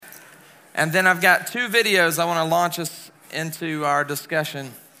And then I've got 2 videos I want to launch us into our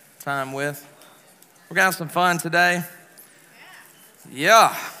discussion time with. We're going to have some fun today.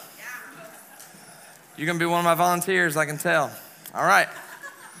 Yeah. You're going to be one of my volunteers, I can tell. All right.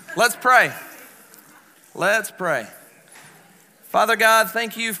 Let's pray. Let's pray. Father God,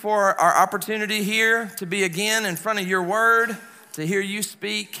 thank you for our opportunity here to be again in front of your word, to hear you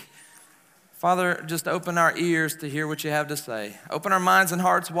speak. Father, just open our ears to hear what you have to say. Open our minds and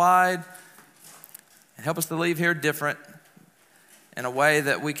hearts wide and help us to leave here different in a way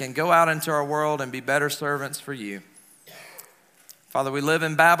that we can go out into our world and be better servants for you. Father, we live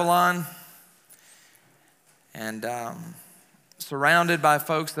in Babylon and surrounded by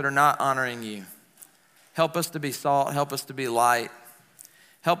folks that are not honoring you. Help us to be salt. Help us to be light.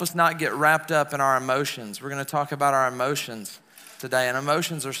 Help us not get wrapped up in our emotions. We're going to talk about our emotions today, and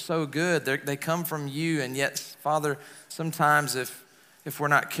emotions are so good. They come from you, and yet, Father, sometimes if we're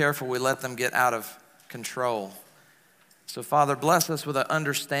not careful, we let them get out of control. So, Father, bless us with an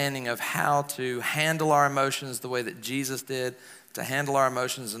understanding of how to handle our emotions the way that Jesus did, to handle our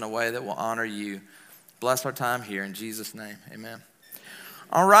emotions in a way that will honor you. Bless our time here in Jesus' name, amen.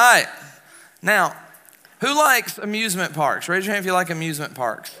 All right, now, who likes amusement parks? Raise your hand if you like amusement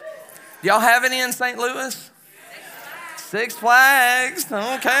parks. Do y'all have any in St. Louis? Six Flags,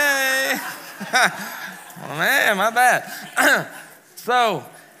 okay. Oh, man, my bad. So,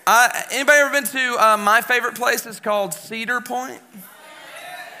 anybody ever been to my favorite place? It's called Cedar Point.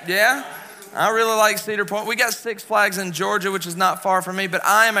 Yeah? I really like Cedar Point. We got Six Flags in Georgia, which is not far from me, but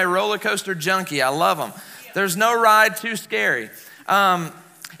I am a roller coaster junkie. I love them. There's no ride too scary.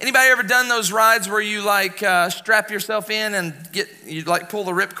 Anybody ever done those rides where you strap yourself in and you pull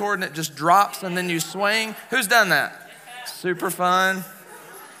the ripcord and it just drops and then you swing? Who's done that? Super fun.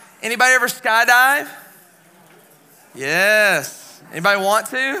 Anybody ever skydive? Yes. Anybody want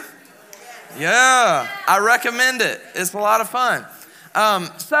to? Yeah, I recommend it. It's a lot of fun.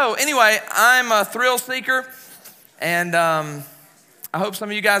 So anyway, I'm a thrill seeker, and I hope some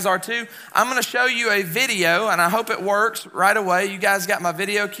of you guys are too. I'm going to show you a video, and I hope it works right away. You guys got my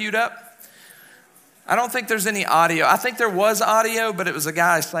video queued up? I don't think there's any audio. I think there was audio, but it was a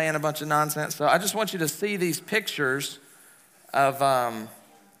guy saying a bunch of nonsense. So I just want you to see these pictures of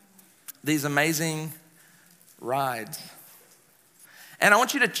these amazing rides. And I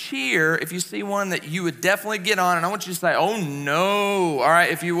want you to cheer if you see one that you would definitely get on, and I want you to say, oh no, all right,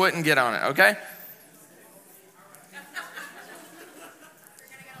 if you wouldn't get on it, okay?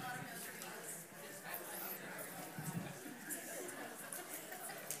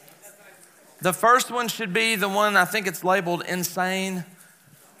 The first one should be the one, I think it's labeled Insane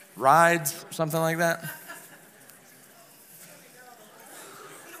Rides, something like that.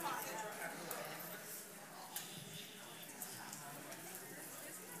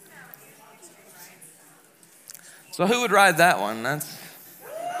 So who would ride that one?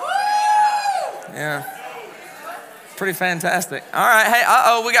 Yeah, pretty fantastic. All right,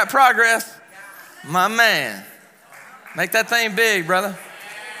 hey, we got progress. My man, make that thing big, brother.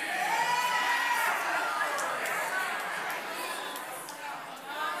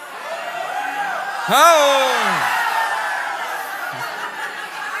 Oh!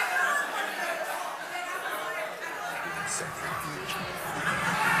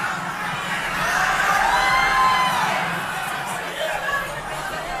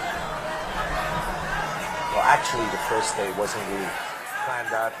 Well, actually, the first day wasn't really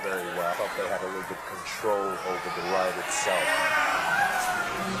planned out very well. I thought they had a little bit of control over the ride itself.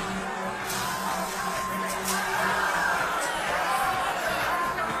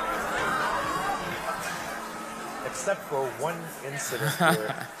 Except for one incident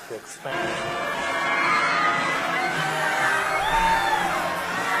where the expansion.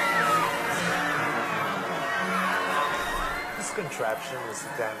 This contraption is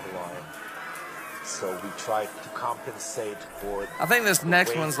a dandelion, so we tried to compensate for. I think this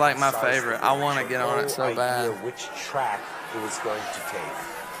next one's like my favorite. I want to get on it so bad. Which track it was going to take.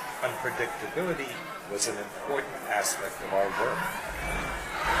 Unpredictability was an important aspect of our work.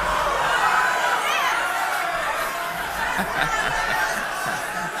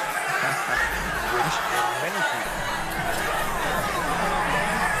 Which many people.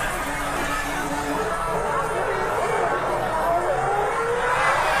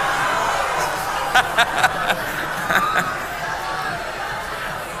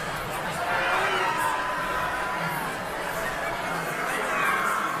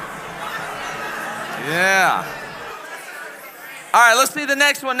 Yeah. All right, let's see the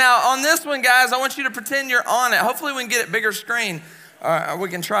next one. Now, on this one, guys, I want you to pretend you're on it. Hopefully we can get it bigger screen. We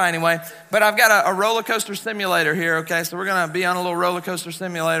can try anyway. But I've got a roller coaster simulator here, okay? So we're going to be on a little roller coaster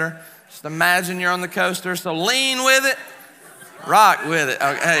simulator. Just imagine you're on the coaster. So lean with it, rock with it.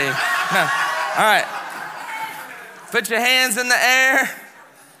 Okay. All right. Put your hands in the air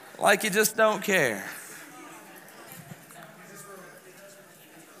like you just don't care.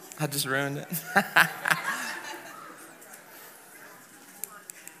 I just ruined it.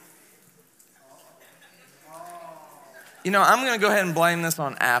 You know, I'm going to go ahead and blame this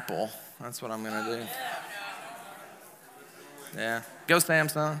on Apple. That's what I'm going to do. Yeah. Go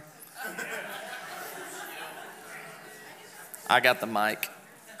Samsung. I got the mic.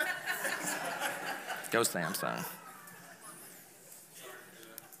 Go Samsung.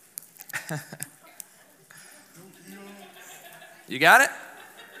 You got it?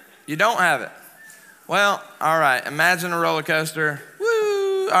 You don't have it? Well, all right. Imagine a roller coaster.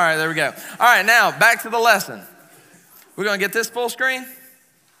 Woo! All right, there we go. All right, now back to the lesson. We're going to get this full screen.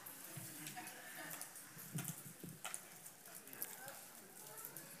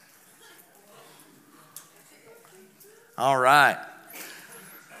 All right.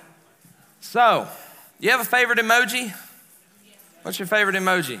 So, you have a favorite emoji? What's your favorite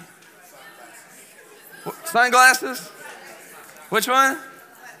emoji? Sunglasses? Which one?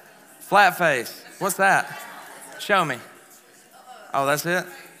 Flat face. What's that? Show me. Oh, that's it?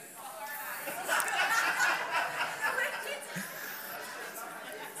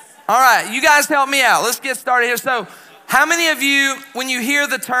 All right, you guys help me out. Let's get started here. So, how many of you, when you hear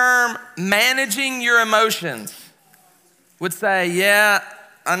the term managing your emotions, would say, yeah,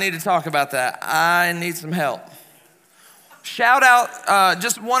 I need to talk about that. I need some help. Shout out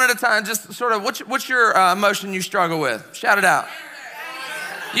just one at a time, just sort of, what's your emotion you struggle with? Shout it out.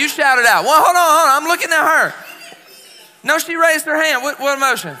 You shout it out. Well, hold on. I'm looking at her. No, she raised her hand. What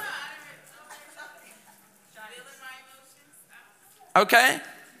emotion? Okay.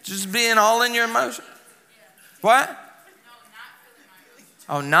 Just being all in your emotion. What?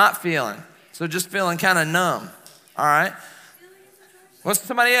 Oh, not feeling. So just feeling kind of numb. All right. What's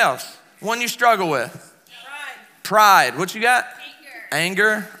somebody else? One you struggle with? Pride. What you got?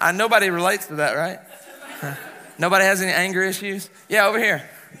 Anger. Nobody relates to that, right? Nobody has any anger issues? Yeah, over here.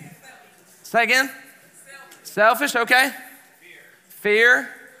 Say again? Selfish, okay. Fear.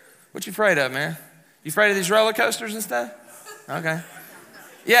 What you afraid of, man? You afraid of these roller coasters and stuff? Okay.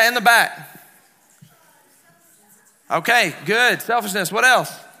 Yeah, in the back. Okay, good. Selfishness. What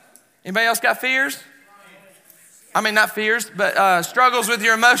else? Anybody else got fears? I mean, not fears, but struggles with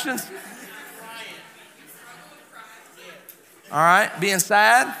your emotions. All right, being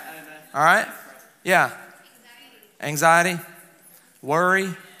sad. All right, yeah. Anxiety,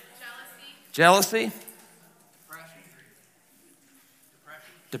 worry, jealousy,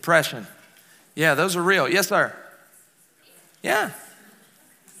 depression. Yeah, those are real. Yes, sir. Yeah.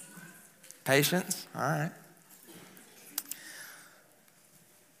 Patience. All right.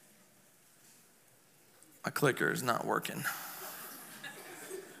 My clicker is not working.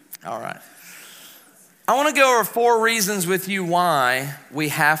 All right. I want to go over 4 reasons with you why we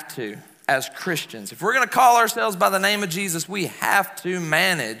have to, as Christians. If we're going to call ourselves by the name of Jesus, we have to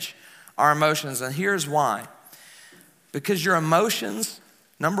manage our emotions. And here's why. Because your emotions,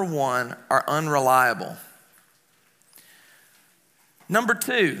 number 1, are unreliable. Number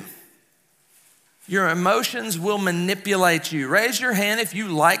 2, your emotions will manipulate you. Raise your hand if you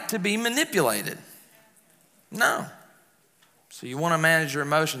like to be manipulated. No. So you want to manage your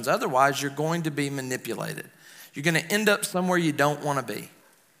emotions. Otherwise, you're going to be manipulated. You're going to end up somewhere you don't want to be.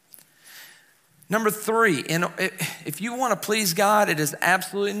 Number 3, if you want to please God, it is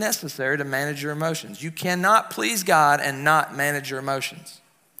absolutely necessary to manage your emotions. You cannot please God and not manage your emotions.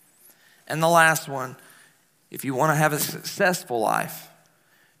 And the last one, if you want to have a successful life,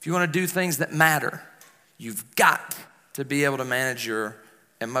 if you want to do things that matter, you've got to be able to manage your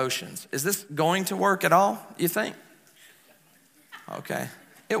emotions. Is this going to work at all, you think? Okay.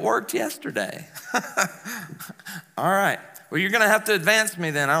 It worked yesterday. All right. Well, you're going to have to advance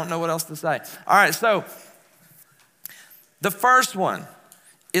me then. I don't know what else to say. All right, so the first one,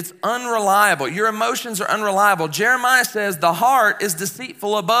 it's unreliable. Your emotions are unreliable. Jeremiah says the heart is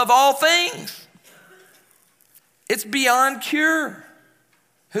deceitful above all things. It's beyond cure.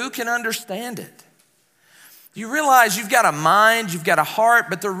 Who can understand it? You realize you've got a mind, you've got a heart,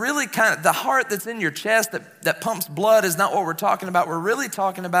 but they're really the heart that's in your chest that pumps blood is not what we're talking about. We're really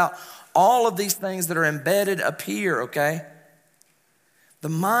talking about all of these things that are embedded up here, okay? The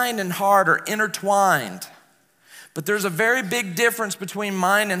mind and heart are intertwined. But there's a very big difference between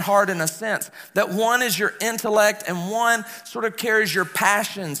mind and heart in a sense, that one is your intellect and one sort of carries your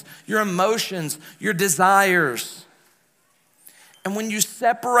passions, your emotions, your desires. And when you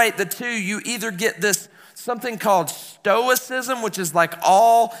separate the two, you either get this something called stoicism, which is like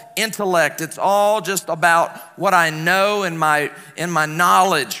all intellect. It's all just about what I know in my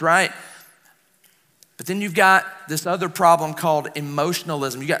knowledge, right? But then you've got this other problem called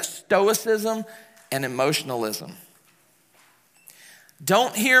emotionalism. You got stoicism and emotionalism.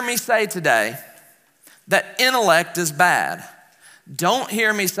 Don't hear me say today that intellect is bad. Don't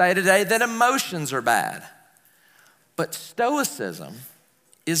hear me say today that emotions are bad. But stoicism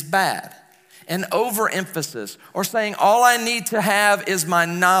is bad. An overemphasis or saying all I need to have is my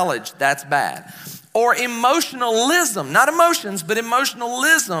knowledge, that's bad. Or emotionalism, not emotions, but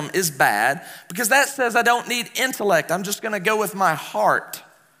emotionalism is bad because that says I don't need intellect. I'm just gonna go with my heart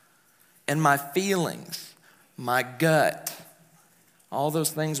and my feelings, my gut, all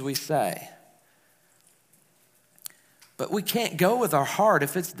those things we say. But we can't go with our heart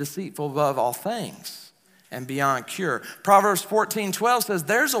if it's deceitful above all things and beyond cure. Proverbs 14:12 says,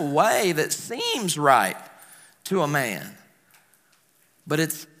 there's a way that seems right to a man, but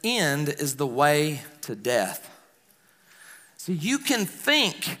its end is the way to death. So you can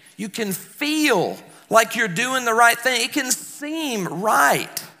think, you can feel like you're doing the right thing. It can seem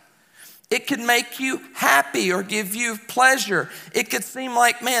right. It could make you happy or give you pleasure. It could seem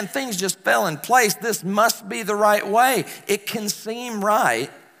like, man, things just fell in place. This must be the right way. It can seem right,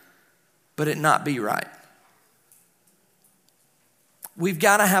 but it not be right. We've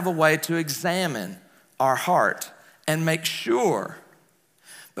got to have a way to examine our heart and make sure.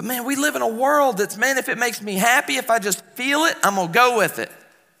 But man, we live in a world that's, man, if it makes me happy, if I just feel it, I'm gonna go with it.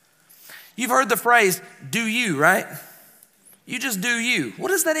 You've heard the phrase, do you, right? You just do you. What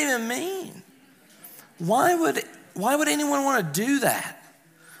does that even mean? Why would anyone want to do that?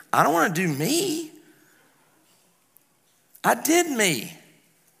 I don't want to do me. I did me,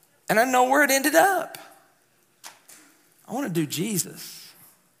 and I know where it ended up. I want to do Jesus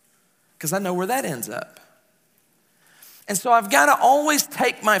because I know where that ends up. And so I've got to always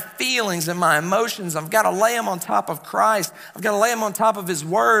take my feelings and my emotions, I've got to lay them on top of Christ. I've got to lay them on top of his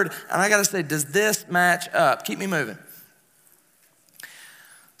word, and I got to say, does this match up? Keep me moving.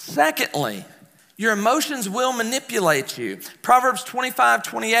 Secondly, your emotions will manipulate you. Proverbs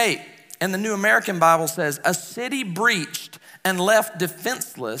 25:28 in the New American Bible says, a city breached and left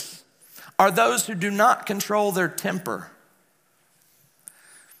defenseless are those who do not control their temper.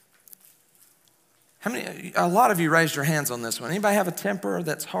 A lot of you raised your hands on this one. Anybody have a temper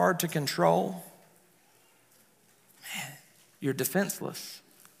that's hard to control? Man, you're defenseless.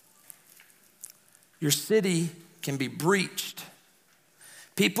 Your city can be breached.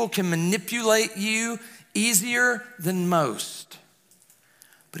 People can manipulate you easier than most.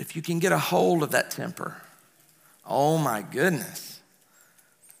 But if you can get a hold of that temper, oh my goodness.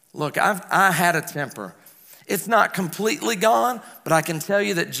 Look, I had a temper. It's not completely gone, but I can tell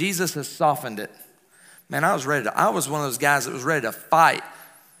you that Jesus has softened it. Man, I was one of those guys that was ready to fight.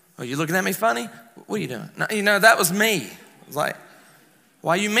 Oh, you looking at me funny? What are you doing? No, that was me. I was like,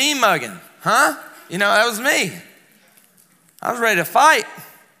 why you mean mugging? Huh? That was me. I was ready to fight.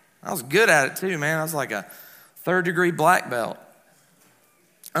 I was good at it too, man. I was like a 3rd-degree black belt.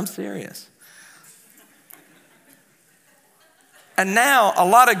 I'm serious. And now a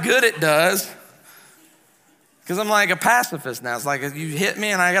lot of good it does because I'm like a pacifist now. It's like if you hit me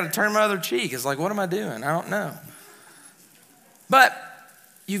and I got to turn my other cheek. It's like, what am I doing? I don't know. But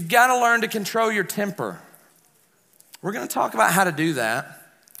you've got to learn to control your temper. We're going to talk about how to do that,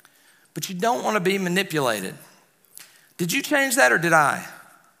 but you don't want to be manipulated. Did you change that or did I?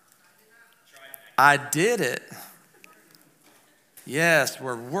 I did it. Yes,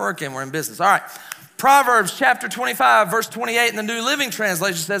 we're working, we're in business. All right. Proverbs chapter 25, verse 28 in the New Living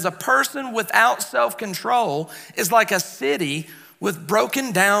Translation says, a person without self-control is like a city with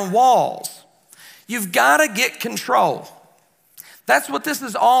broken down walls. You've got to get control. That's what this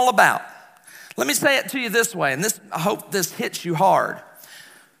is all about. Let me say it to you this way, and I hope this hits you hard.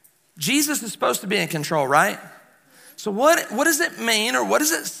 Jesus is supposed to be in control, right? So what does it mean, or what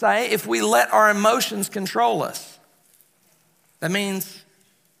does it say if we let our emotions control us? That means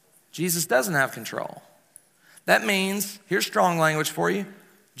Jesus doesn't have control. That means, here's strong language for you,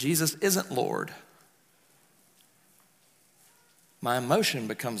 Jesus isn't Lord. My emotion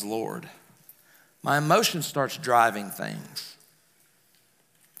becomes Lord. My emotion starts driving things.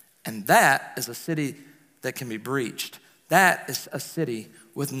 And that is a city that can be breached. That is a city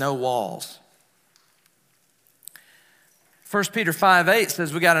with no walls. 1 Peter 5:8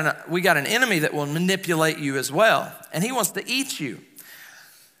 says we got an enemy that will manipulate you as well, and he wants to eat you.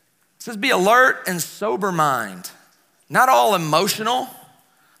 It says be alert and sober mind, not all emotional.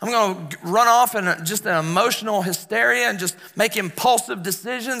 I'm going to run off in just an emotional hysteria and just make impulsive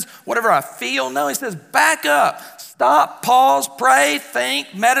decisions, whatever I feel. No, he says, back up, stop, pause, pray,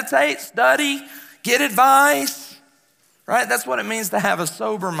 think, meditate, study, get advice, right? That's what it means to have a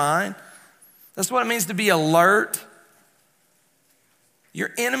sober mind. That's what it means to be alert. Your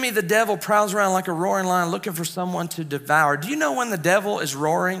enemy, the devil, prowls around like a roaring lion looking for someone to devour. Do you know when the devil is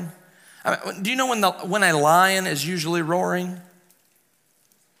roaring? Do you know when a lion is usually roaring?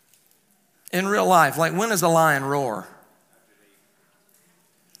 In real life, like when does a lion roar?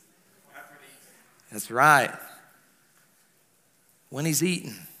 That's right. When he's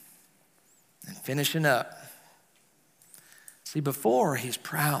eating and finishing up. See, before he's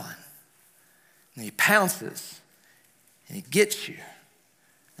prowling and he pounces and he gets you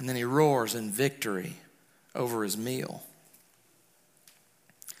and then he roars in victory over his meal.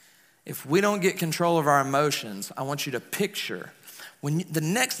 If we don't get control of our emotions, I want you to picture the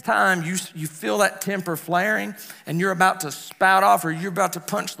next time you feel that temper flaring and you're about to spout off or you're about to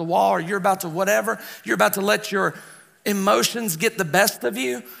punch the wall or you're about to whatever, you're about to let your emotions get the best of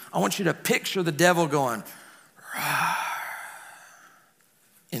you, I want you to picture the devil going, "Rawr,"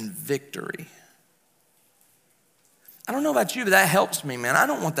 in victory. I don't know about you, but that helps me, man. I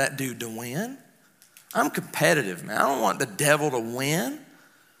don't want that dude to win. I'm competitive, man. I don't want the devil to win.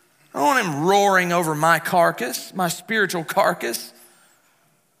 I don't want him roaring over my carcass, my spiritual carcass.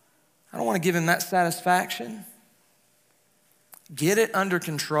 I don't want to give him that satisfaction. Get it under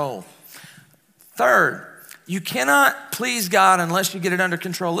control. Third, you cannot please God unless you get it under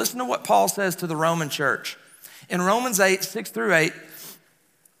control. Listen to what Paul says to the Roman church. In Romans 8, 6-8,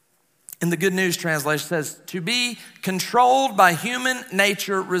 in the Good News translation, says, to be controlled by human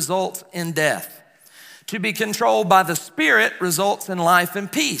nature results in death. To be controlled by the Spirit results in life and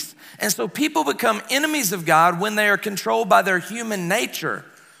peace. And so people become enemies of God when they are controlled by their human nature,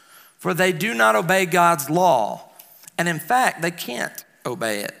 for they do not obey God's law. And in fact, they can't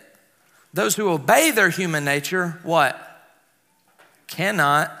obey it. Those who obey their human nature, what?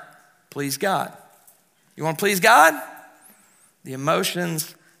 Cannot please God. You want to please God? The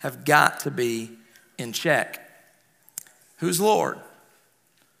emotions have got to be in check. Who's Lord?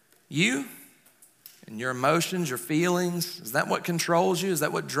 You? And your emotions, your feelings, is that what controls you? Is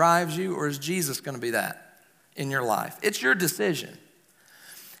that what drives you? Or is Jesus going to be that in your life? It's your decision.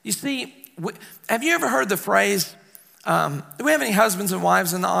 You see, have you ever heard the phrase, do we have any husbands and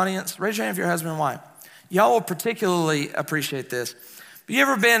wives in the audience? Raise your hand if you're a husband and wife. Y'all will particularly appreciate this. Have you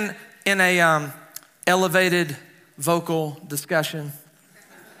ever been in a elevated vocal discussion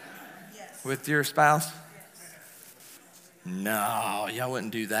with your spouse? No, y'all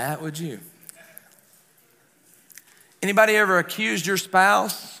wouldn't do that, would you? Anybody ever accused your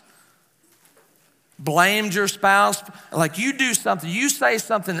spouse? Blamed your spouse? Like you do something, you say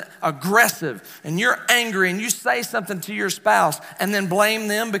something aggressive and you're angry and you say something to your spouse and then blame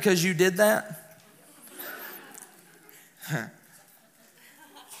them because you did that?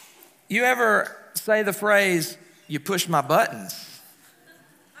 You ever say the phrase, you push my buttons?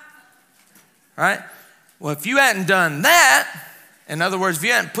 Right? Well, if you hadn't done that, in other words, if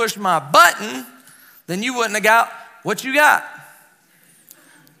you hadn't pushed my button, then you wouldn't have got what you got.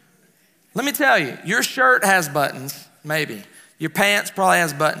 Let me tell you, your shirt has buttons, maybe. Your pants probably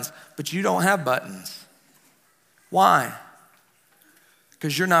has buttons, but you don't have buttons. Why?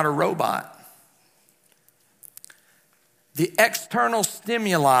 Because you're not a robot. The external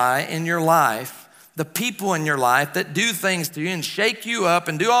stimuli in your life, the people in your life that do things to you and shake you up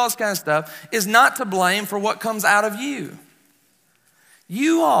and do all this kind of stuff is not to blame for what comes out of you.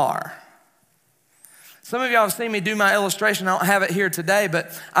 You are. Some of y'all have seen me do my illustration. I don't have it here today,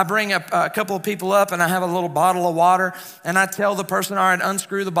 but I bring up a couple of people up and I have a little bottle of water and I tell the person, all right,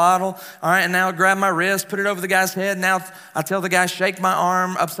 unscrew the bottle. All right, and now grab my wrist, put it over the guy's head. Now I tell the guy, shake my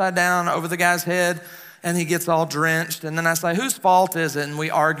arm upside down over the guy's head. And he gets all drenched. And then I say, whose fault is it? And we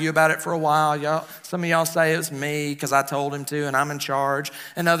argue about it for a while. Some of y'all say it was me because I told him to and I'm in charge.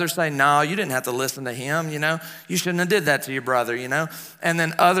 And others say, no, you didn't have to listen to him, You shouldn't have did that to your brother, And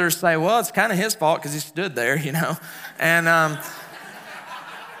then others say, well, it's kind of his fault because he stood there,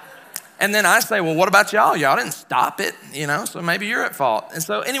 And then I say, well, what about y'all? Y'all didn't stop it, so maybe you're at fault. And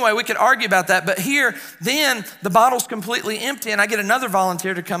so anyway, we could argue about that. But here, then the bottle's completely empty and I get another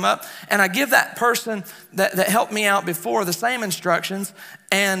volunteer to come up and I give that person that helped me out before the same instructions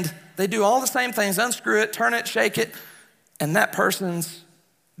and they do all the same things, unscrew it, turn it, shake it, and that person's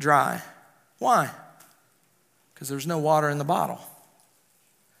dry. Why? Because there's no water in the bottle.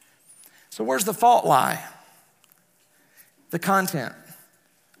 So where's the fault lie? The content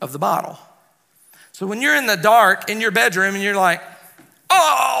of the bottle. So when you're in the dark in your bedroom and you're like,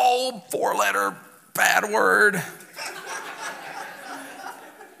 Oh, 4-letter bad word.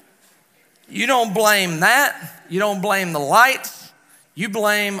 You don't blame that. You don't blame the lights. You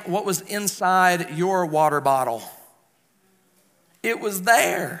blame what was inside your water bottle. It was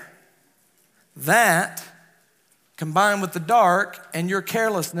there. That, combined with the dark and your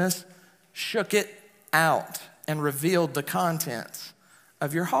carelessness, shook it out and revealed the contents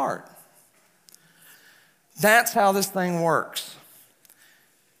of your heart. That's how this thing works.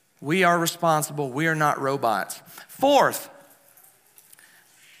 We are responsible. We are not robots. Fourth,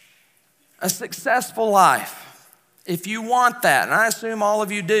 a successful life. If you want that, and I assume all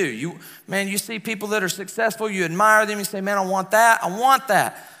of you do, you see people that are successful, you admire them, you say, man, I want that, I want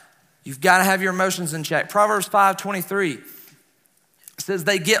that. You've got to have your emotions in check. Proverbs 5:23 says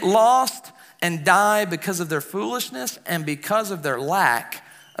they get lost and die because of their foolishness and because of their lack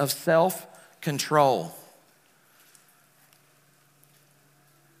of self-control.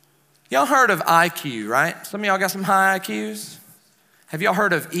 Y'all heard of IQ, right? Some of y'all got some high IQs. Have y'all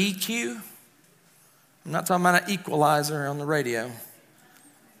heard of EQ? I'm not talking about an equalizer on the radio.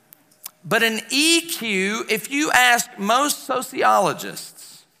 But an EQ, if you ask most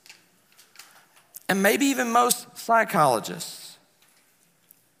sociologists, and maybe even most psychologists,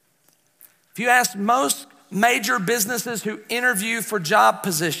 if you ask most major businesses who interview for job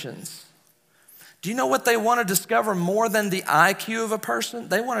positions, do you know what they want to discover more than the IQ of a person?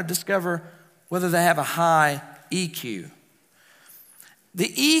 They want to discover whether they have a high EQ. The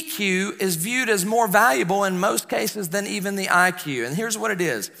EQ is viewed as more valuable in most cases than even the IQ. And here's what it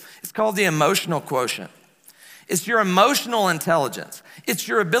is. It's called the emotional quotient. It's your emotional intelligence. It's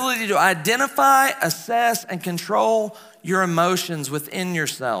your ability to identify, assess, and control your emotions within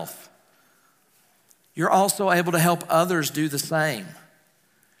yourself. You're also able to help others do the same.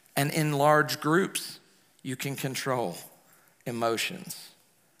 And in large groups, you can control emotions.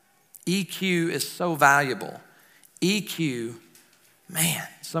 EQ is so valuable. EQ, man,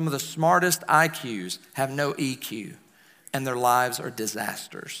 some of the smartest IQs have no EQ, and their lives are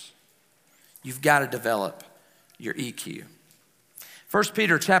disasters. You've got to develop your EQ. 1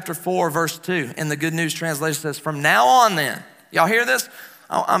 Peter chapter 4, verse 2 in the Good News Translation says, from now on then, y'all hear this?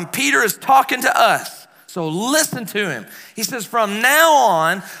 Peter is talking to us, so listen to him. He says, from now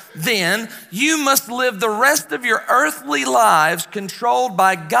on, then, you must live the rest of your earthly lives controlled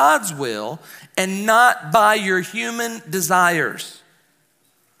by God's will and not by your human desires.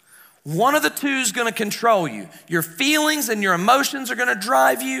 One of the two is going to control you. Your feelings and your emotions are going to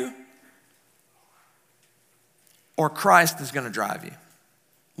drive you, or Christ is going to drive you.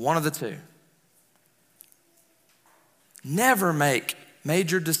 One of the two. Never make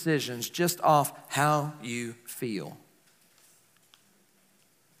major decisions just off how you feel.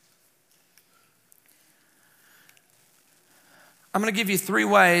 I'm going to give you 3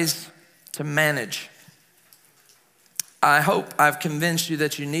 ways to manage. I hope I've convinced you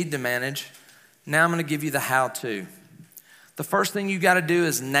that you need to manage. Now I'm going to give you the how-to. The first thing you got to do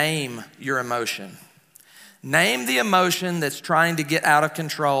is name your emotion. Name the emotion that's trying to get out of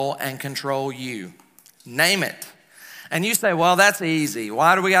control and control you. Name it. And you say, well, that's easy.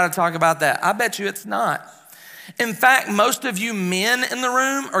 Why do we got to talk about that? I bet you it's not. In fact, most of you men in the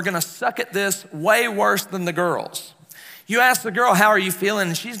room are going to suck at this way worse than the girls. You ask the girl, how are you feeling?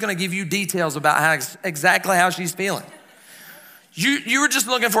 And she's going to give you details about exactly how she's feeling. You were just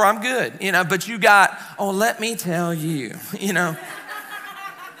looking for, I'm good, but you got, oh, let me tell you,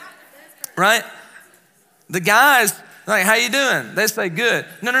 right? The guys, like, how you doing? They say, good.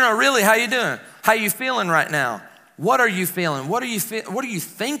 No, really, how you doing? How you feeling right now? What are you feeling? What are you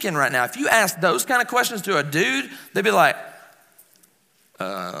thinking right now? If you ask those kind of questions to a dude, they'd be like,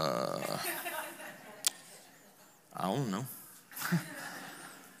 I don't know.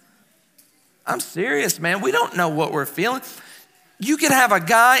 I'm serious, man. We don't know what we're feeling. You could have a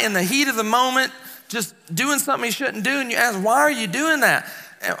guy in the heat of the moment just doing something he shouldn't do, and you ask, why are you doing that?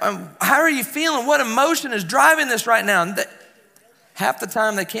 How are you feeling? What emotion is driving this right now? And half the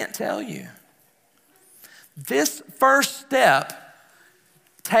time they can't tell you. This first step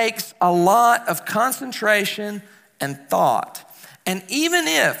takes a lot of concentration and thought. And even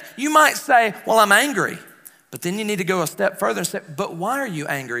if you might say, well, I'm angry, but then you need to go a step further and say, but why are you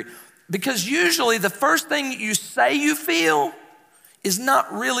angry? Because usually the first thing you say you feel is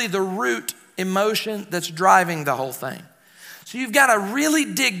not really the root emotion that's driving the whole thing. So you've got to really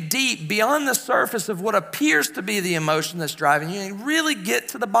dig deep beyond the surface of what appears to be the emotion that's driving you and really get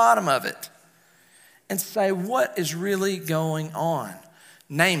to the bottom of it and say, what is really going on?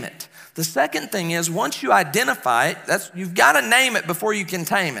 Name it. The second thing is, once you identify it, you've got to name it before you can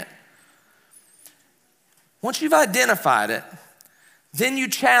tame it. Once you've identified it, Then you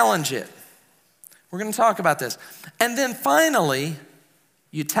challenge it. We're going to talk about this. And then finally,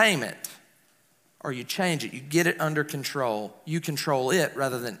 you tame it or you change it. You get it under control. You control it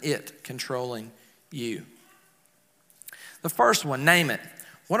rather than it controlling you. The first one, name it.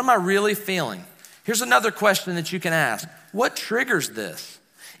 What am I really feeling? Here's another question that you can ask. What triggers this?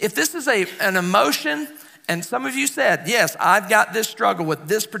 If this is an emotion, and some of you said, yes, I've got this struggle with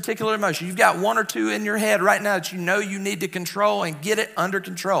this particular emotion. You've got one or two in your head right now that you know you need to control and get it under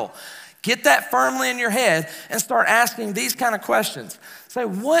control. Get that firmly in your head and start asking these kind of questions. Say,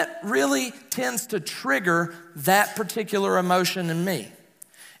 what really tends to trigger that particular emotion in me?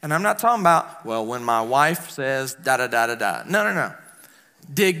 And I'm not talking about, well, when my wife says da-da-da-da-da. No.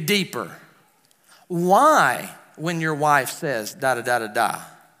 Dig deeper. Why when your wife says da-da-da-da-da?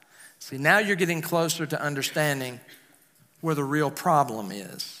 See, now you're getting closer to understanding where the real problem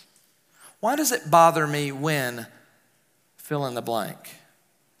is. Why does it bother me when fill in the blank?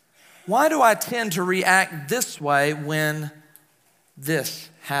 Why do I tend to react this way when this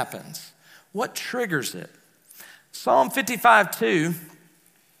happens? What triggers it? Psalm 55:2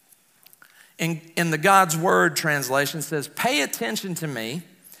 in the God's Word translation says, pay attention to me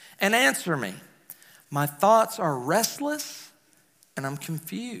and answer me. My thoughts are restless and I'm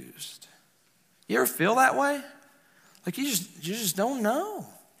confused. You ever feel that way? Like you just don't know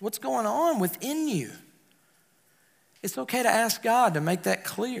what's going on within you. It's okay to ask God to make that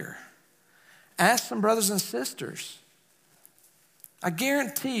clear. Ask some brothers and sisters. I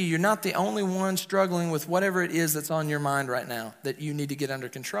guarantee you're not the only one struggling with whatever it is that's on your mind right now that you need to get under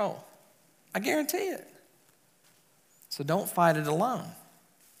control. I guarantee it. So don't fight it alone.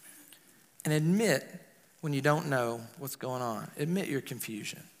 And admit when you don't know what's going on. Admit your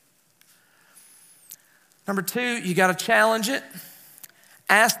confusion. Number 2, you got to challenge it.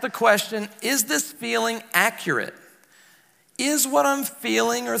 Ask the question, is this feeling accurate? Is what I'm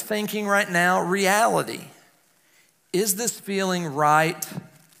feeling or thinking right now reality? Is this feeling right?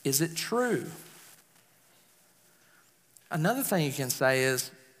 Is it true? Another thing you can say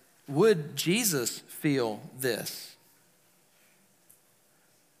is, would Jesus feel this?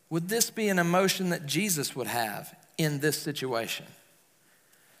 Would this be an emotion that Jesus would have in this situation?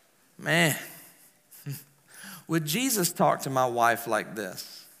 Man, would Jesus talk to my wife like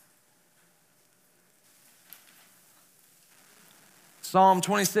this? Psalm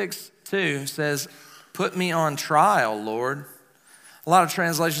 26:2 says, put me on trial, Lord. A lot of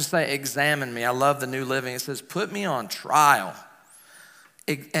translations say, examine me. I love the New Living. It says, put me on trial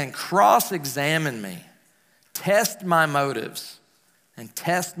and cross-examine me. Test my motives and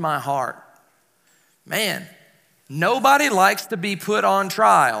test my heart. Man, nobody likes to be put on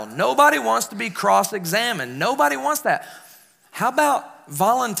trial. Nobody wants to be cross-examined. Nobody wants that. How about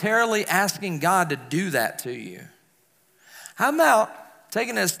voluntarily asking God to do that to you? How about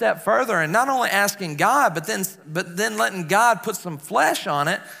taking it a step further and not only asking God, but then letting God put some flesh on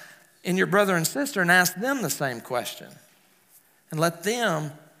it in your brother and sister and ask them the same question. And let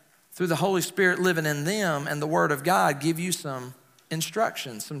them, through the Holy Spirit living in them and the Word of God, give you some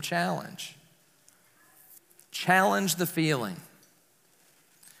instruction, some challenge. Challenge the feeling.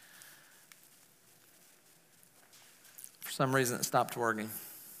 For some reason, it stopped working.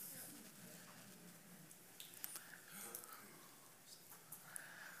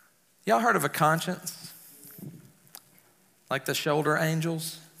 Y'all heard of a conscience? Like the shoulder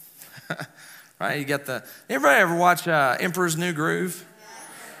angels? Right, you got everybody ever watch Emperor's New Groove?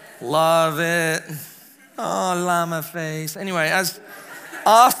 Love it. Oh, llama face. Anyway, that's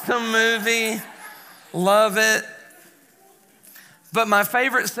awesome movie. Love it. But my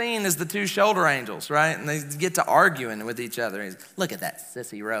favorite scene is the two shoulder angels, right? And they get to arguing with each other. He's, look at that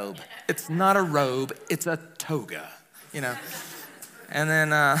sissy robe. It's not a robe, it's a toga, you know. And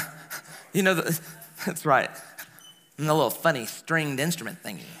then, that's right. And the little funny stringed instrument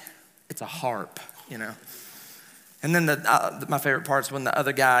thingy. It's a harp, you know. And then my favorite part is when the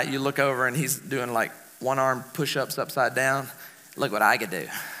other guy, you look over and he's doing like one arm push-ups upside down. Look what I could do.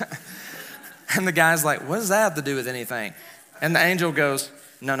 And the guy's like, what does that have to do with anything? And the angel goes,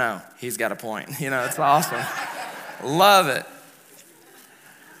 no, he's got a point. You know, it's awesome. Love it.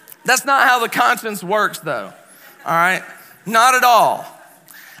 That's not how the conscience works though, all right? Not at all.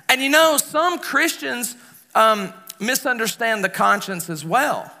 And you know, some Christians misunderstand the conscience as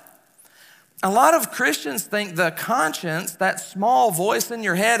well. A lot of Christians think the conscience, that small voice in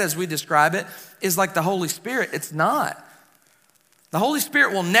your head as we describe it, is like the Holy Spirit. It's not. The Holy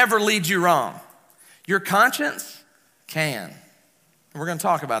Spirit will never lead you wrong. Your conscience can. And we're going to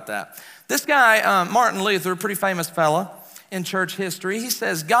talk about that. This guy, Martin Luther, a pretty famous fella in church history, he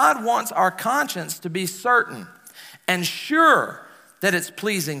says, God wants our conscience to be certain and sure that it's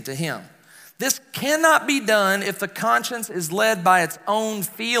pleasing to him. This cannot be done if the conscience is led by its own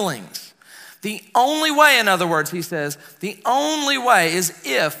feelings. The only way, in other words, he says, the only way is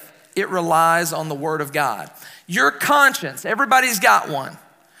if it relies on the Word of God. Your conscience, everybody's got one.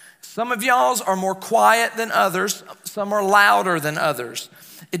 Some of y'all's are more quiet than others. Some are louder than others.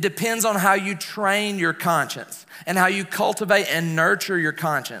 It depends on how you train your conscience and how you cultivate and nurture your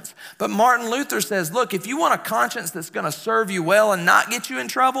conscience. But Martin Luther says, look, if you want a conscience that's gonna serve you well and not get you in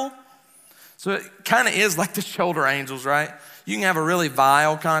trouble, so it kind of is like the shoulder angels, right? You can have a really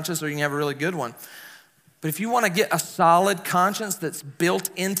vile conscience or you can have a really good one. But if you wanna get a solid conscience that's built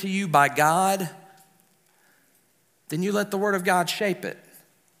into you by God, then you let the Word of God shape it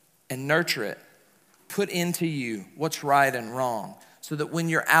and nurture it, put into you what's right and wrong, so that when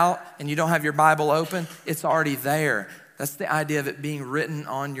you're out and you don't have your Bible open, it's already there. That's the idea of it being written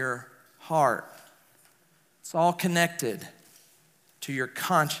on your heart. It's all connected to your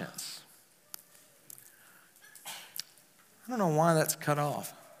conscience. I don't know why that's cut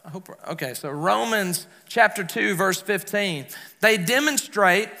off. Okay, so Romans chapter 2, verse 15. They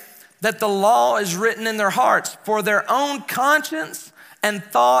demonstrate that the law is written in their hearts, for their own conscience and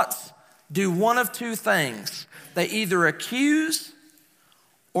thoughts do one of two things. They either accuse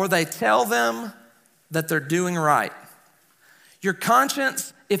or they tell them that they're doing right. Your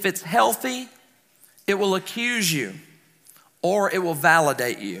conscience, if it's healthy, it will accuse you or it will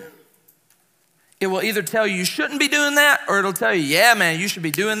validate you. It will either tell you shouldn't be doing that, or it'll tell you, yeah, man, you should be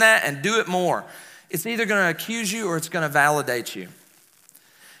doing that and do it more. It's either gonna accuse you or it's gonna validate you.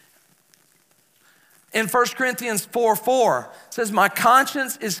 In 1 Corinthians 4:4, it says, my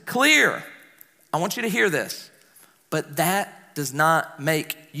conscience is clear. I want you to hear this, but that does not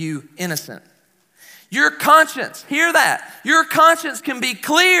make you innocent. Your conscience, hear that. Your conscience can be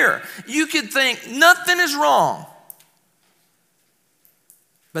clear. You could think nothing is wrong,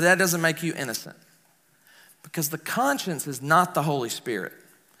 but that doesn't make you innocent. Because the conscience is not the Holy Spirit.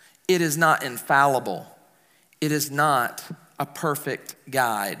 It is not infallible. It is not a perfect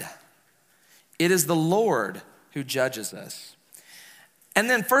guide. It is the Lord who judges us. And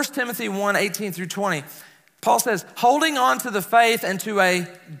then 1 Timothy 1:18 through 20, Paul says, holding on to the faith and to a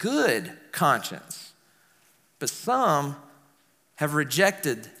good conscience. But some have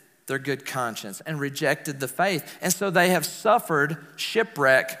rejected their good conscience and rejected the faith. And so they have suffered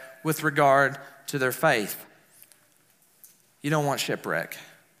shipwreck with regard to their faith. You don't want shipwreck.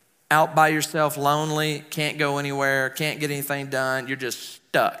 Out by yourself, lonely, can't go anywhere, can't get anything done, you're just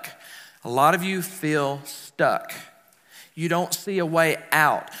stuck. A lot of you feel stuck. You don't see a way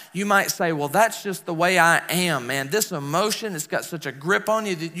out. You might say, well, that's just the way I am, man. This emotion has got such a grip on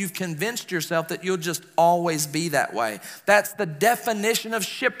you that you've convinced yourself that you'll just always be that way. That's the definition of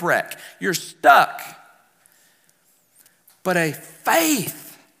shipwreck. You're stuck. But a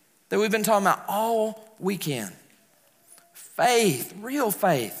faith that we've been talking about all weekend, faith, real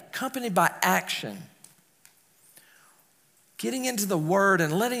faith, accompanied by action, getting into the Word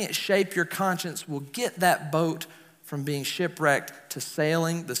and letting it shape your conscience will get that boat from being shipwrecked to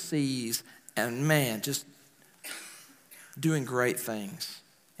sailing the seas and, man, just doing great things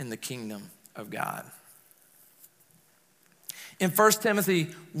in the kingdom of God. In 1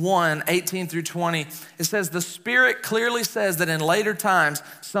 Timothy 1:18 through 20, it says, the Spirit clearly says that in later times,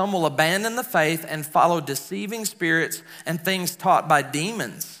 some will abandon the faith and follow deceiving spirits and things taught by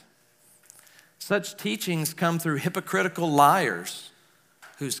demons. Such teachings come through hypocritical liars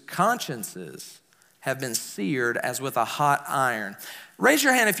whose consciences have been seared as with a hot iron. Raise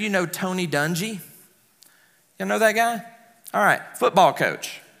your hand if you know Tony Dungy. You know that guy? All right, football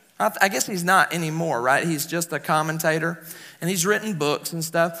coach. I guess he's not anymore, right? He's just a commentator, and he's written books and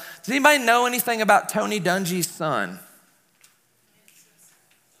stuff. Does anybody know anything about Tony Dungy's son?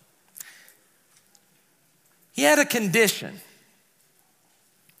 He had a condition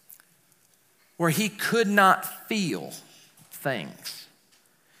where he could not feel things.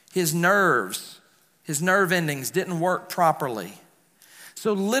 His nerve endings didn't work properly.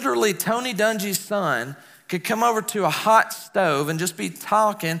 So literally, Tony Dungy's son could come over to a hot stove and just be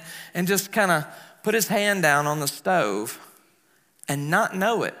talking and just kind of put his hand down on the stove and not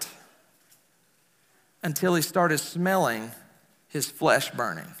know it until he started smelling his flesh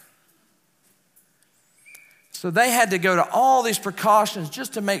burning. So they had to go to all these precautions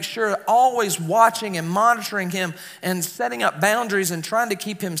just to make sure, always watching and monitoring him and setting up boundaries and trying to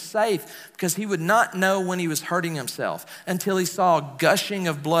keep him safe, because he would not know when he was hurting himself until he saw a gushing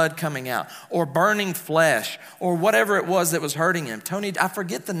of blood coming out or burning flesh or whatever it was that was hurting him. Tony, I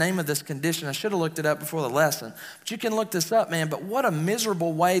forget the name of this condition. I should have looked it up before the lesson, but you can look this up, man. But what a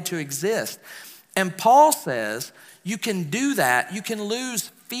miserable way to exist. And Paul says you can do that. You can lose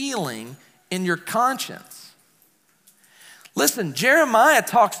feeling in your conscience. Listen, Jeremiah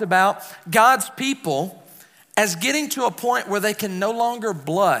talks about God's people as getting to a point where they can no longer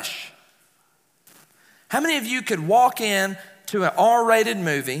blush. How many of you could walk in to an R-rated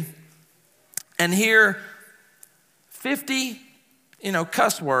movie and hear 50,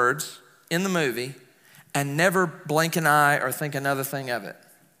 cuss words in the movie and never blink an eye or think another thing of it?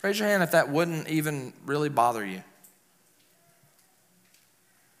 Raise your hand if that wouldn't even really bother you.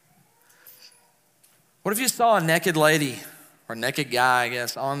 What if you saw a naked lady or naked guy, I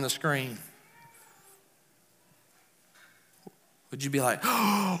guess, on the screen? Would you be like,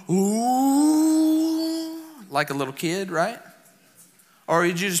 ooh, like a little kid, right? Or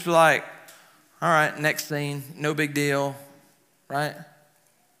would you just be like, all right, next scene, no big deal, right?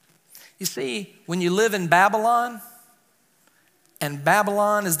 You see, when you live in Babylon, and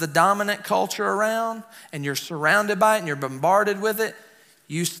Babylon is the dominant culture around, and you're surrounded by it and you're bombarded with it,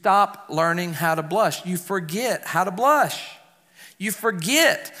 you stop learning how to blush. You forget how to blush. You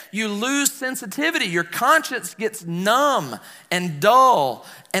forget. You lose sensitivity. Your conscience gets numb and dull,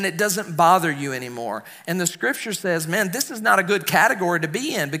 and it doesn't bother you anymore. And the scripture says, man, this is not a good category to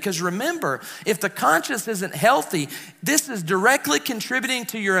be in, because remember, if the conscience isn't healthy, this is directly contributing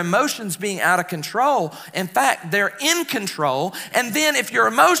to your emotions being out of control. In fact, they're in control. And then if your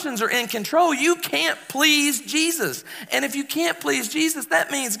emotions are in control, you can't please Jesus. And if you can't please Jesus, that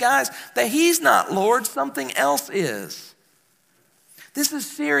means, guys, that he's not Lord, something else is. This is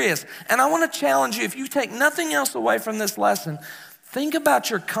serious. And I want to challenge you, if you take nothing else away from this lesson, think about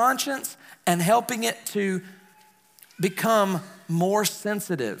your conscience and helping it to become more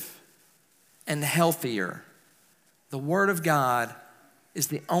sensitive and healthier. The Word of God is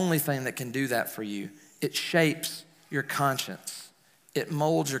the only thing that can do that for you. It shapes your conscience. It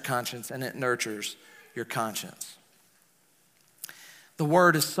molds your conscience and it nurtures your conscience. The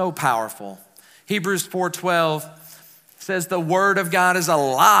Word is so powerful. Hebrews 4:12 says the Word of God is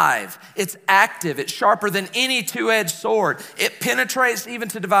alive. It's active. It's sharper than any two-edged sword. It penetrates even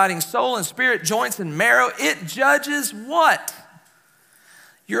to dividing soul and spirit, joints and marrow. It judges what?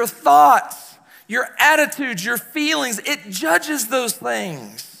 Your thoughts, your attitudes, your feelings. It judges those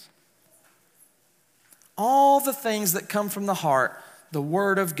things. All the things that come from the heart, the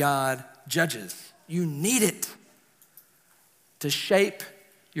Word of God judges. You need it to shape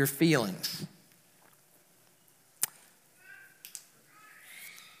your feelings.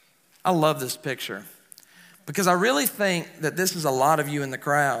 I love this picture because I really think that this is a lot of you in the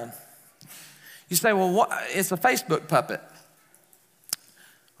crowd. You say, well, what? It's a Facebook puppet,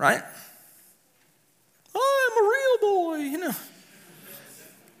 right? Oh, I'm a real boy,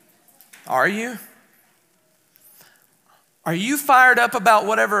 Are you? Are you fired up about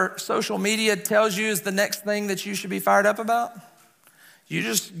whatever social media tells you is the next thing that you should be fired up about? You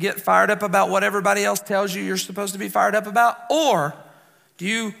just get fired up about what everybody else tells you you're supposed to be fired up about? Or do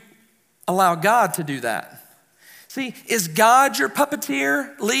you allow God to do that? See, is God your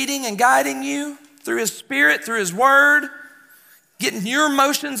puppeteer leading and guiding you through his Spirit, through his Word, getting your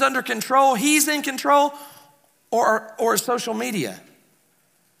emotions under control? He's in control, or social media,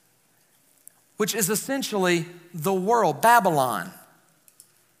 which is essentially the world, Babylon.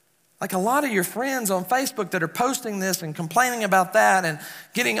 Like a lot of your friends on Facebook that are posting this and complaining about that and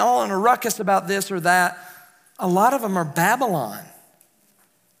getting all in a ruckus about this or that, a lot of them are Babylon.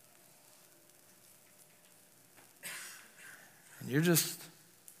 And you're just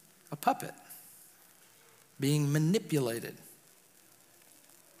a puppet being manipulated.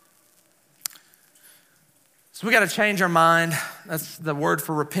 So we got to change our mind. That's the word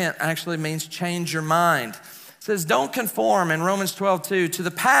for repent, actually means change your mind. It says, don't conform in Romans 12:2 to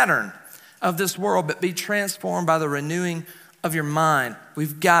the pattern of this world, but be transformed by the renewing of your mind.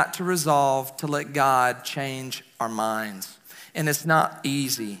 We've got to resolve to let God change our minds. And it's not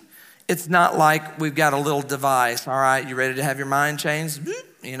easy. It's not like we've got a little device. All right, you ready to have your mind changed?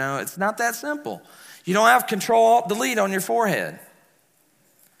 It's not that simple. You don't have Control-Alt-Delete on your forehead.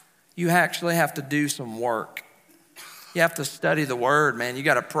 You actually have to do some work. You have to study the Word, man. You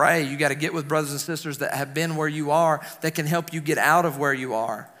got to pray. You got to get with brothers and sisters that have been where you are, that can help you get out of where you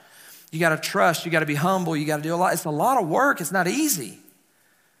are. You got to trust. You got to be humble. You got to do a lot. It's a lot of work. It's not easy,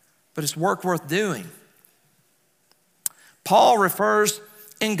 but it's work worth doing. Paul refers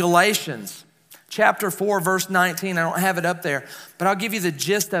in Galatians chapter 4, verse 19. I don't have it up there, but I'll give you the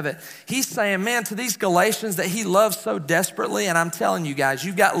gist of it. He's saying, man, to these Galatians that he loves so desperately, and I'm telling you guys,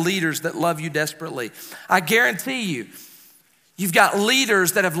 you've got leaders that love you desperately. I guarantee you, you've got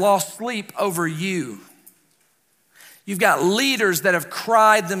leaders that have lost sleep over you. You've got leaders that have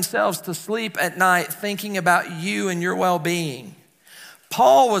cried themselves to sleep at night thinking about you and your well-being.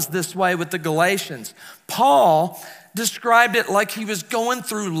 Paul was this way with the Galatians. Paul described it like he was going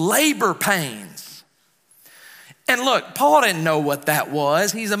through labor pains. And look, Paul didn't know what that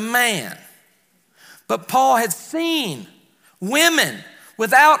was. He's a man. But Paul had seen women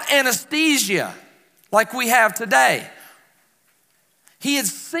without anesthesia like we have today. He had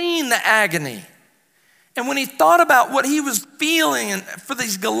seen the agony. And when he thought about what he was feeling for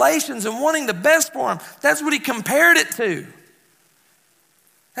these Galatians and wanting the best for them, that's what he compared it to.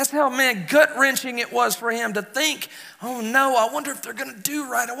 That's how, man, gut-wrenching it was for him to think, oh no, I wonder if they're gonna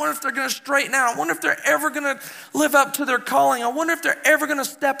do right. I wonder if they're gonna straighten out. I wonder if they're ever gonna live up to their calling. I wonder if they're ever gonna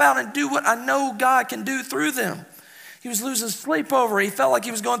step out and do what I know God can do through them. He was losing sleep over it. He felt like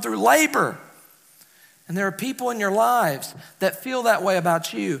he was going through labor. And there are people in your lives that feel that way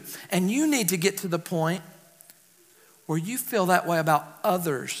about you. And you need to get to the point where you feel that way about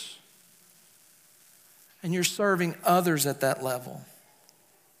others. And you're serving others at that level.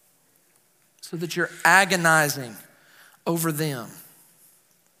 So that you're agonizing over them.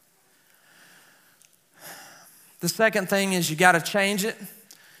 The second thing is you got to change it.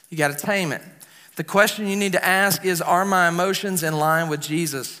 You got to tame it. The question you need to ask is, are my emotions in line with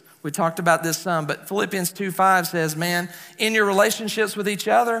Jesus? We talked about this some, but Philippians 2:5 says, man, in your relationships with each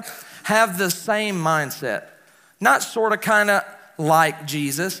other, have the same mindset. Not sort of kind of like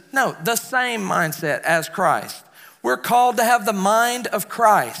Jesus. No, the same mindset as Christ. We're called to have the mind of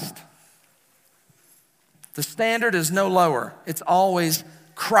Christ. The standard is no lower. It's always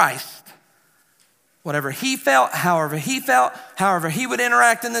Christ. Whatever he felt, however he would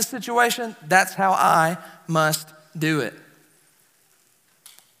interact in this situation, that's how I must do it.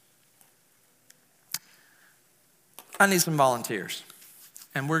 I need some volunteers,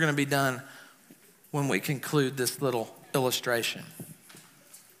 and we're going to be done when we conclude this little illustration.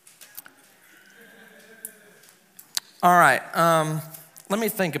 All right, let me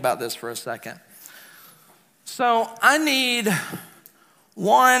think about this for a second. So I need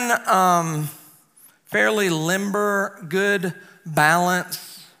one fairly limber, good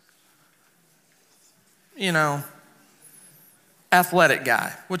balance, athletic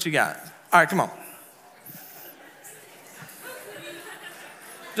guy. What you got? All right, come on.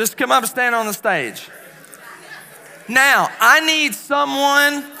 Just come up and stand on the stage. Now, I need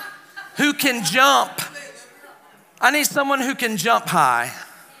someone who can jump. I need someone who can jump high.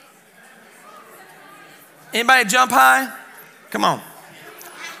 Anybody jump high? Come on.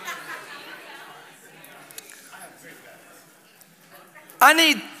 I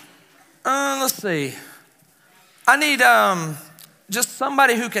need, let's see. I need just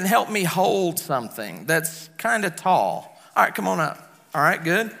somebody who can help me hold something that's kind of tall. All right, come on up. All right,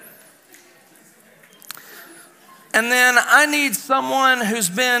 good. And then I need someone who's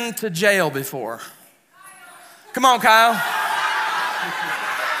been to jail before. Come on, Kyle.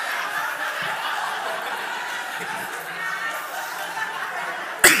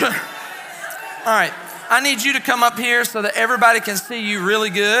 All right, I need you to come up here so that everybody can see you really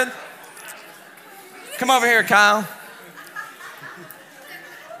good. Come over here, Kyle.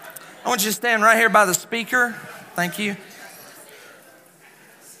 I want you to stand right here by the speaker. Thank you.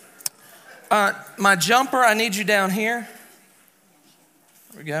 My jumper, I need you down here.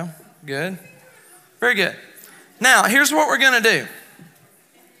 There we go. Good. Very good. Now, here's what we're going to do.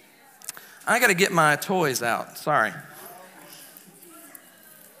 I got to get my toys out. Sorry.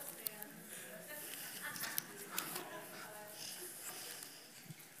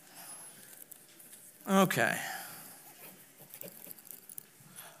 Okay.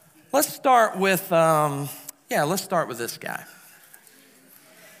 Let's start with, let's start with this guy.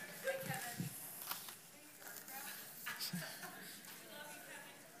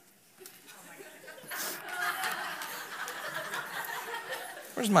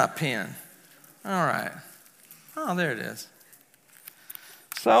 Where's my pen? All right. Oh, there it is.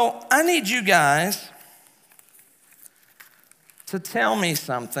 So I need you guys to tell me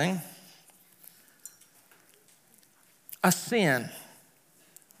something, a sin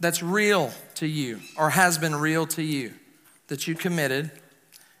that's real to you or has been real to you that you committed,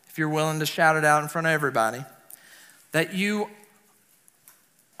 if you're willing to shout it out in front of everybody, that you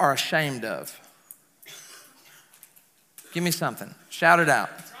are ashamed of. Give me something. Shout it out.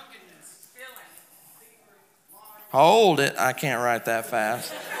 Hold it. I can't write that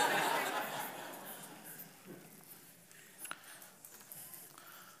fast.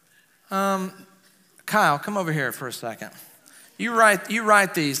 Kyle, come over here for a second. You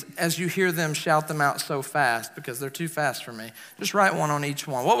write these as you hear them shout them out so fast because they're too fast for me. Just write one on each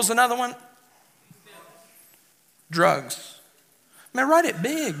one. What was another one? Drugs. Man, write it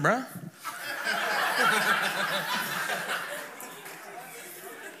big, bro.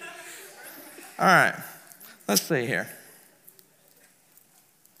 All right, let's see here.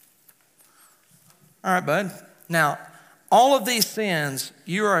 All right, bud. Now, all of these sins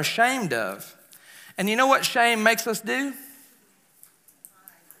you are ashamed of. And you know what shame makes us do?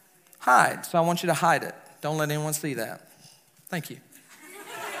 Hide. So I want you to hide it. Don't let anyone see that. Thank you.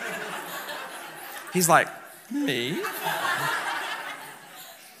 He's like, me?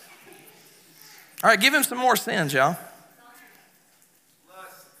 All right, give him some more sins, y'all.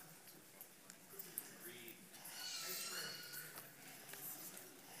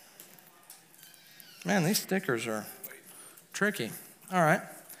 Man, these stickers are tricky. All right.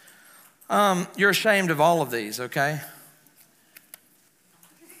 You're ashamed of all of these, okay?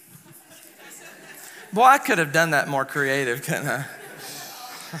 Boy, I could have done that more creative, couldn't I?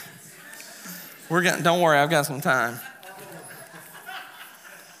 Don't worry, I've got some time.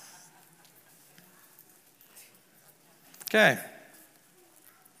 Okay.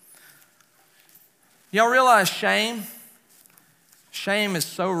 Y'all realize shame? Shame is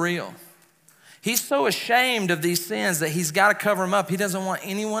so real. He's so ashamed of these sins that he's got to cover them up. He doesn't want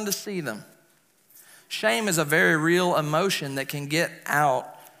anyone to see them. Shame is a very real emotion that can get out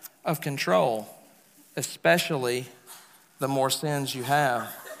of control, especially the more sins you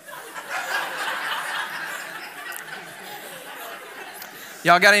have.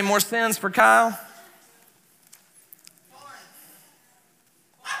 Y'all got any more sins for Kyle?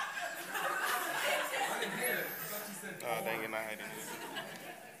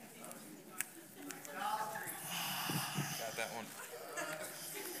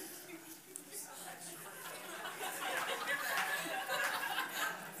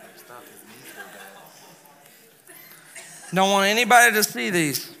 Don't want anybody to see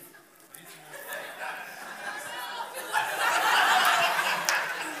these.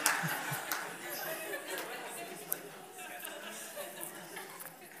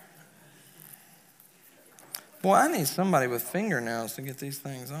 Boy, I need somebody with fingernails to get these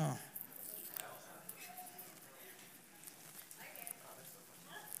things off.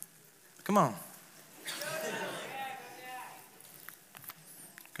 Come on.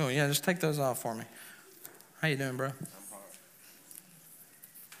 Cool, yeah, just take those off for me. How you doing, bro?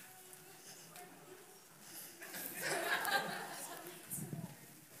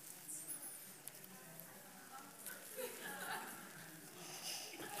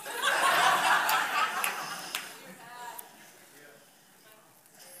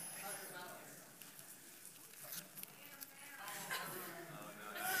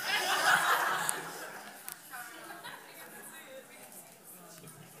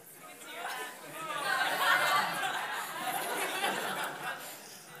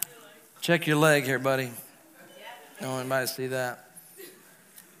 Check your leg here, buddy. Don't want anybody to see that.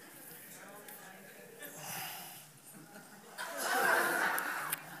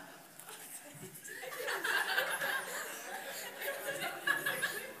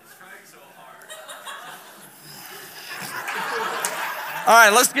 All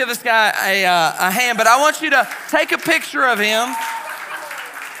right, let's give this guy a hand, but I want you to take a picture of him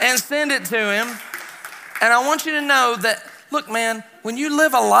and send it to him. And I want you to know that, look, man, when you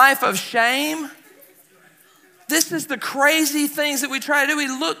live a life of shame, this is the crazy things that we try to do. We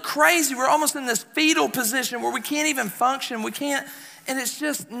look crazy. We're almost in this fetal position where we can't even function. We can't, and it's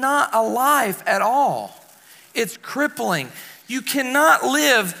just not a life at all. It's crippling. You cannot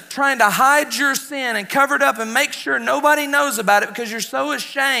live trying to hide your sin and cover it up and make sure nobody knows about it because you're so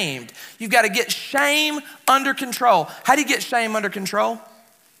ashamed. You've got to get shame under control. How do you get shame under control?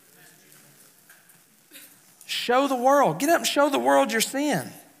 Show the world. Get up and show the world your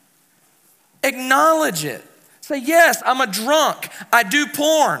sin. Acknowledge it. Say, yes, I'm a drunk. I do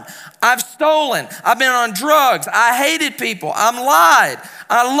porn. I've stolen. I've been on drugs. I hated people. I'm lied.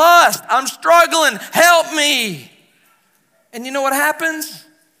 I lust. I'm struggling. Help me. And you know what happens?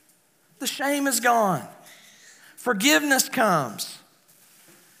 The shame is gone. Forgiveness comes.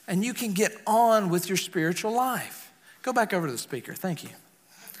 And you can get on with your spiritual life. Go back over to the speaker. Thank you.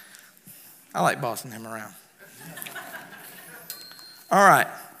 I like bossing him around. All right,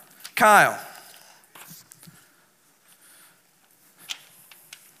 Kyle.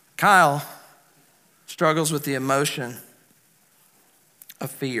 Kyle struggles with the emotion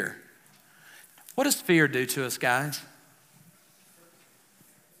of fear. What does fear do to us, guys?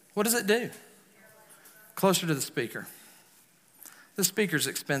 What does it do? Closer to the speaker. The speaker's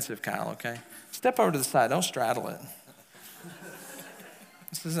expensive, Kyle, okay? Step over to the side. Don't straddle it.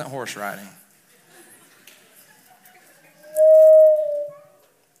 This isn't horse riding.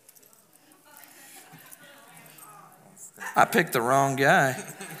 I picked the wrong guy.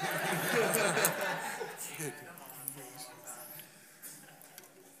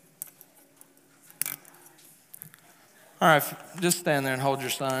 All right, just stand there and hold your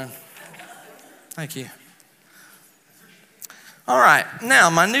sign. Thank you. All right, now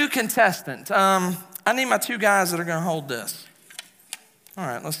my new contestant. I need my two guys that are gonna hold this. All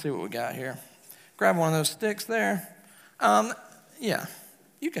right, let's see what we got here. Grab one of those sticks there. Yeah,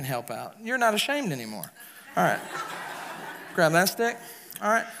 you can help out. You're not ashamed anymore. All right, grab that stick. All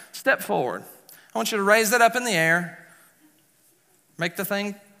right, step forward. I want you to raise that up in the air. Make the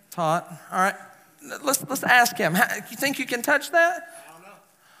thing taut. All right, let's ask him. You think you can touch that?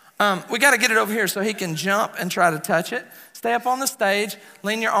 We got to get it over here so he can jump and try to touch it. Stay up on the stage.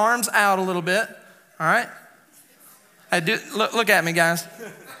 Lean your arms out a little bit. All right? Hey, look at me, guys.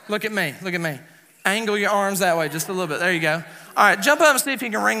 Look at me. Look at me. Angle your arms that way just a little bit. There you go. All right, jump up and see if you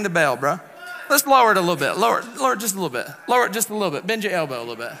can ring the bell, bro. Let's lower it a little bit. Lower it just a little bit. Lower it just a little bit. Bend your elbow a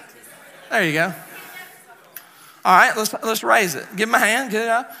little bit. There you go. All right, let's raise it. Give him a hand. Get it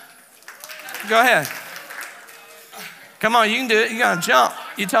up. Go ahead. Come on, you can do it. You're going to jump.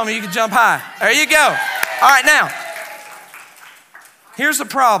 You told me you could jump high. There you go. All right, now, here's the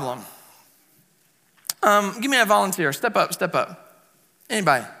problem. Give me a volunteer. Step up, step up.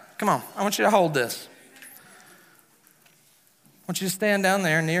 Anybody, come on. I want you to hold this. I want you to stand down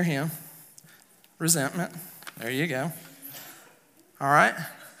there near him. Resentment. There you go. All right.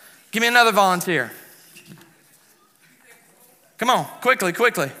 Give me another volunteer. Come on, quickly,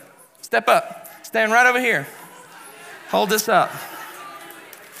 quickly. Step up. Stand right over here. Hold this up.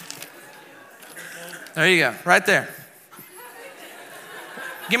 There you go, right there.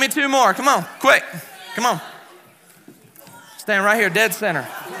 Give me two more, come on, quick, come on. Stand right here, dead center.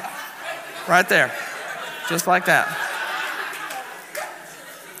 Right there, just like that.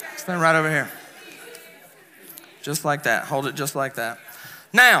 Stand right over here. Just like that, hold it just like that.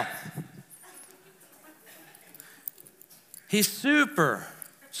 Now, he's super.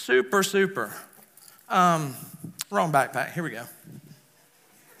 Wrong backpack, here we go.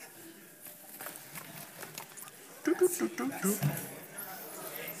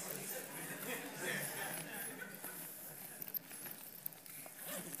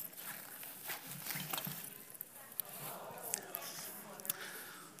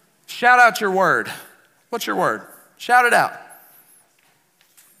 Shout out your word. What's your word? Shout it out.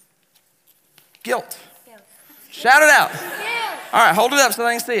 Guilt. Shout it out. All right, hold it up so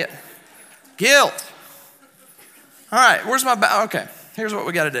they can see it. Guilt. All right, where's my okay, here's what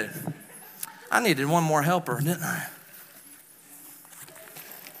we got to do. I needed one more helper, didn't I?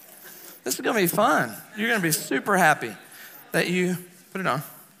 This is going to be fun. You're going to be super happy that you put it on.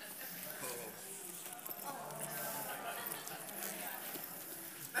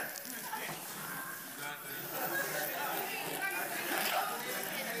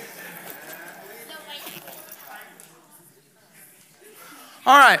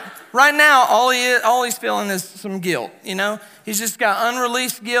 All right, right now, all he's feeling is some guilt, you know? He's just got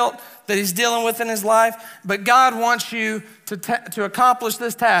unreleased guilt that he's dealing with in his life, but God wants you to accomplish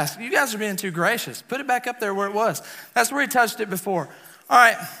this task. You guys are being too gracious. Put it back up there where it was. That's where he touched it before. All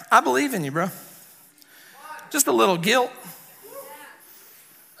right, I believe in you, bro. Just a little guilt.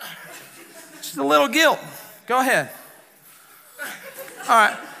 Just a little guilt. Go ahead. All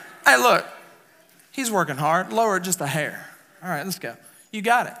right, hey, look, he's working hard. Lower it just a hair. All right, let's go. You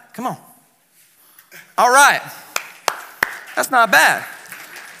got it. Come on. All right. That's not bad.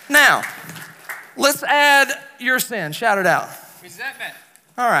 Now, let's add your sin. Shout it out. Resentment.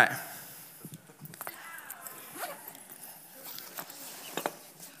 All right.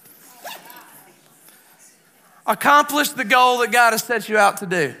 Accomplish the goal that God has set you out to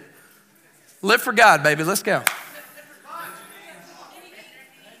do. Live for God, baby. Let's go.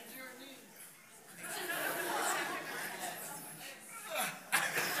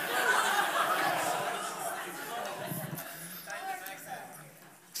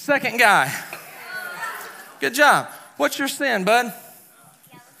 Second guy. Good job. What's your sin, bud?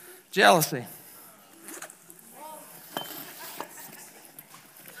 Jealousy.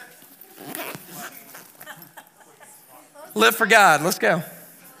 Live for God. Let's go.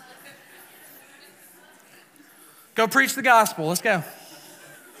 Go preach the gospel. Let's go.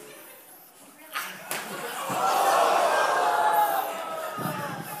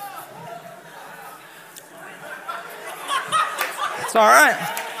 It's all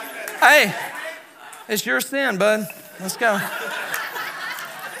right. Hey, it's your sin, bud. Let's go.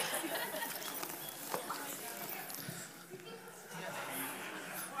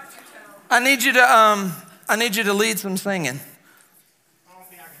 I need you to lead some singing.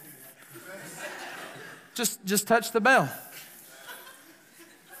 Just touch the bell.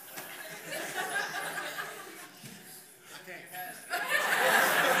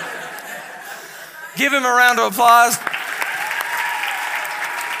 Give him a round of applause.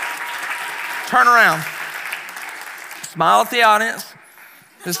 Turn around. Smile at the audience.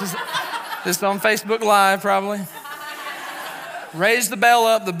 This is on Facebook Live probably. Raise the bell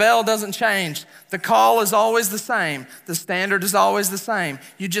up. The bell doesn't change. The call is always the same. The standard is always the same.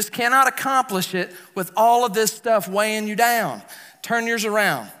 You just cannot accomplish it with all of this stuff weighing you down. Turn yours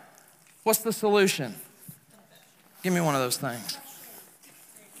around. What's the solution? Give me one of those things.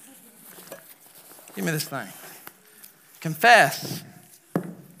 Give me this thing. Confess.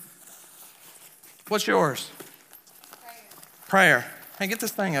 What's yours? Prayer. Hey, get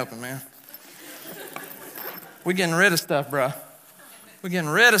this thing open, man. We're getting rid of stuff, bro. We're getting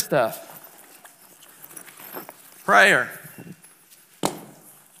rid of stuff. Prayer.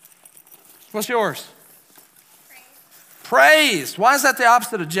 What's yours? Praise. Why is that the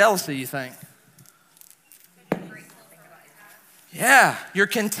opposite of jealousy, you think? Yeah, you're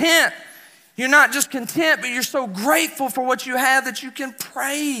content. You're not just content, but you're so grateful for what you have that you can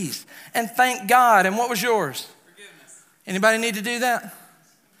praise and thank God. And what was yours? Forgiveness. Anybody need to do that?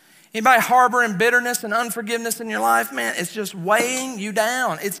 Anybody harboring bitterness and unforgiveness in your life? Man, it's just weighing you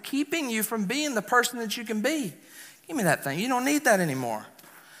down. It's keeping you from being the person that you can be. Give me that thing. You don't need that anymore.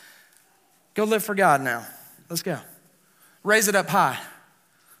 Go live for God now. Let's go. Raise it up high.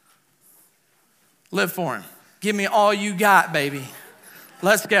 Live for him. Give me all you got, baby.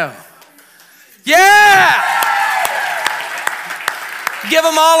 Let's go. Yeah! Give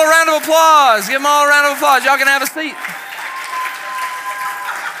them all a round of applause. Give them all a round of applause. Y'all can have a seat.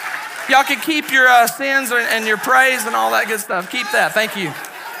 Y'all can keep your sins and your praise and all that good stuff. Keep that. Thank you.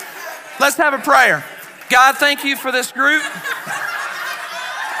 Let's have a prayer. God, thank you for this group.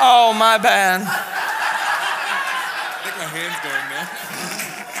 Oh, my bad. I think my hand's going, man.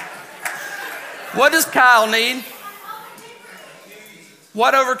 What does Kyle need?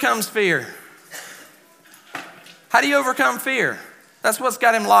 What overcomes fear? How do you overcome fear? That's what's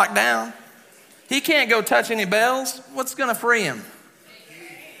got him locked down. He can't go touch any bells. What's going to free him?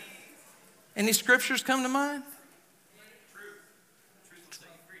 Any scriptures come to mind?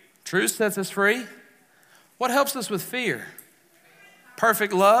 Truth sets us free. What helps us with fear?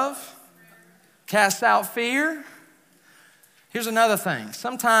 Perfect love casts out fear. Here's another thing.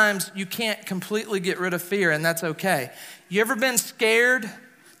 Sometimes you can't completely get rid of fear, and that's okay. You ever been scared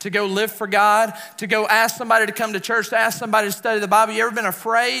to go live for God, to go ask somebody to come to church, to ask somebody to study the Bible? You ever been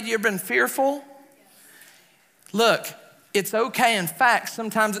afraid? You ever been fearful? Look, it's okay. In fact,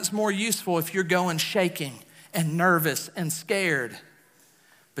 sometimes it's more useful if you're going shaking and nervous and scared.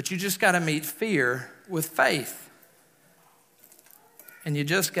 But you just got to meet fear with faith. And you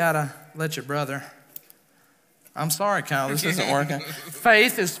just got to let your brother. I'm sorry, Kyle, this isn't working.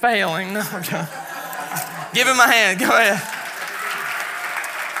 Faith is failing. No, okay. Give him a hand. Go ahead.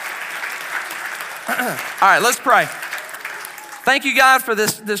 All right, let's pray. Thank you, God, for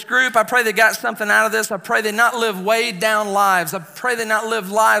this group. I pray they got something out of this. I pray they not live weighed down lives. I pray they not live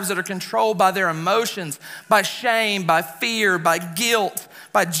lives that are controlled by their emotions, by shame, by fear, by guilt,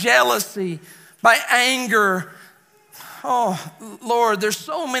 by jealousy, by anger. Oh, Lord, there's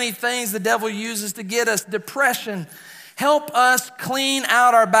so many things the devil uses to get us. Depression. Help us clean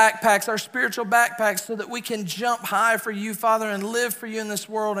out our backpacks, our spiritual backpacks, so that we can jump high for you, Father, and live for you in this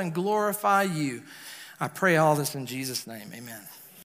world and glorify you. I pray all this in Jesus' name. Amen.